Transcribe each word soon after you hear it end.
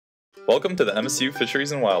Welcome to the MSU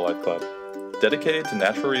Fisheries and Wildlife Club, dedicated to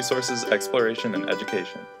natural resources, exploration, and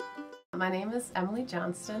education. My name is Emily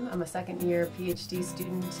Johnston. I'm a second-year PhD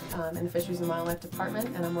student in the Fisheries and Wildlife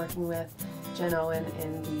Department, and I'm working with Jen Owen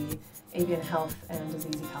in the Avian Health and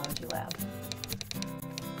Disease Ecology Lab.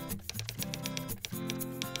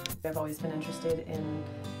 I've always been interested in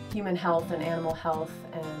human health and animal health,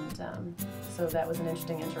 and so that was an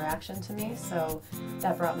interesting interaction to me. So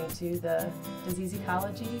that brought me to the disease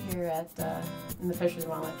ecology here at in the Fisheries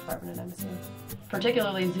and Wildlife Department at MSU.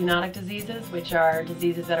 Particularly zoonotic diseases, which are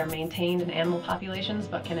diseases that are maintained in animal populations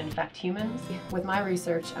but can infect humans. With my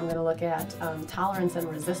research, I'm going to look at tolerance and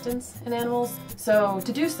resistance in animals. So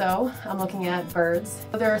to do so, I'm looking at birds.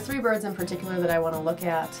 There are three birds in particular that I want to look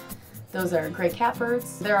at. Those are gray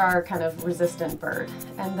catbirds. They're our kind of resistant bird.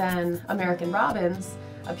 And then American robins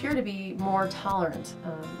appear to be more tolerant.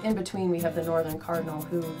 In between, we have the northern cardinal,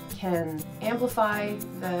 who can amplify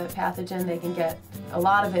the pathogen. They can get a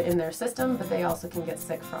lot of it in their system, but they also can get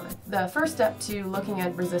sick from it. The first step to looking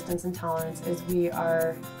at resistance and tolerance is we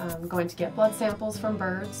are going to get blood samples from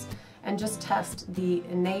birds and just test the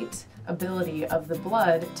innate ability of the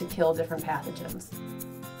blood to kill different pathogens.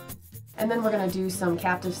 And then we're going to do some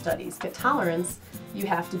captive studies. To get tolerance, you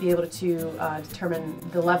have to be able to determine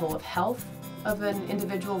the level of health of an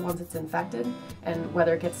individual once it's infected and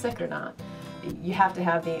whether it gets sick or not. You have to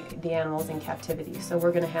have the animals in captivity. So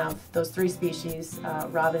we're going to have those three species,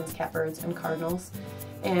 robins, catbirds, and cardinals,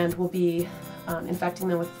 and we'll be infecting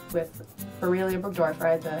them with Borrelia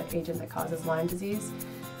burgdorferi, the agent that causes Lyme disease,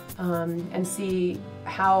 and see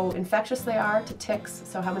how infectious they are to ticks,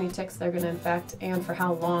 so how many ticks they're going to infect and for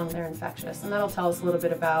how long they're infectious. And that'll tell us a little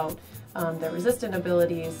bit about their resistant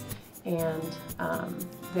abilities and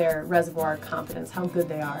their reservoir competence, how good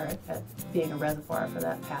they are at being a reservoir for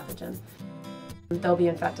that pathogen. They'll be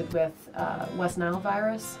infected with West Nile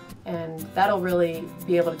virus, and that'll really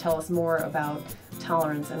be able to tell us more about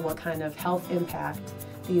tolerance and what kind of health impact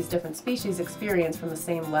these different species experience from the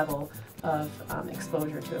same level of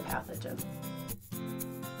exposure to a pathogen.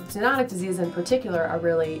 Zoonotic diseases in particular are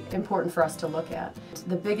really important for us to look at.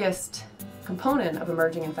 The biggest component of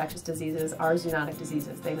emerging infectious diseases are zoonotic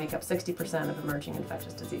diseases. They make up 60% of emerging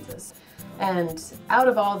infectious diseases. And out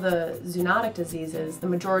of all the zoonotic diseases, the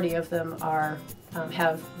majority of them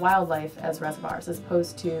have wildlife as reservoirs as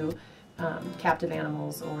opposed to captive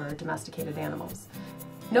animals or domesticated animals.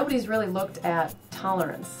 Nobody's really looked at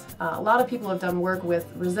tolerance. A lot of people have done work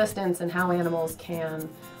with resistance and how animals can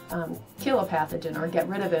kill a pathogen or get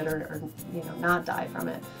rid of it or not die from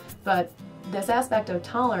it. But this aspect of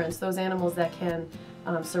tolerance, those animals that can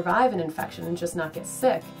survive an infection and just not get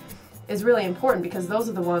sick, is really important because those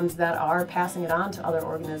are the ones that are passing it on to other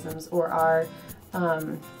organisms or are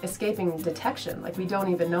escaping detection. Like, we don't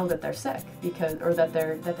even know that they're sick or that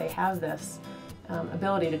they have this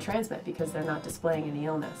ability to transmit because they're not displaying any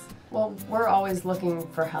illness. Well, we're always looking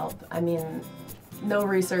for help. I mean, no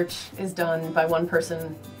research is done by one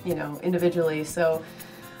person, individually. So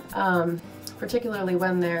particularly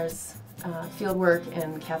when there's field work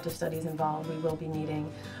and captive studies involved, we will be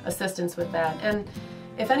needing assistance with that. And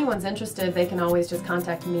if anyone's interested, they can always just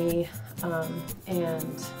contact me,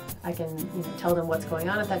 and I can tell them what's going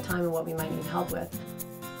on at that time and what we might need help with.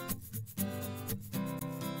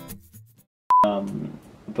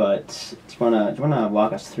 But do you wanna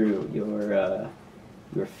walk us through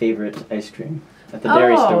your favorite ice cream at the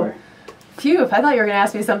dairy store? Phew, I thought you were going to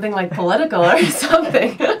ask me something like political or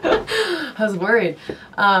something. I was worried.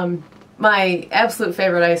 My absolute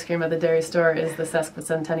favorite ice cream at the dairy store is the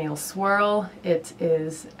Sesquicentennial Swirl. It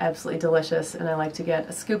is absolutely delicious, and I like to get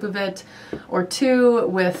a scoop of it or two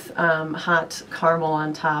with hot caramel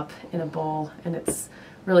on top in a bowl, and it's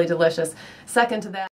really delicious. Second to that,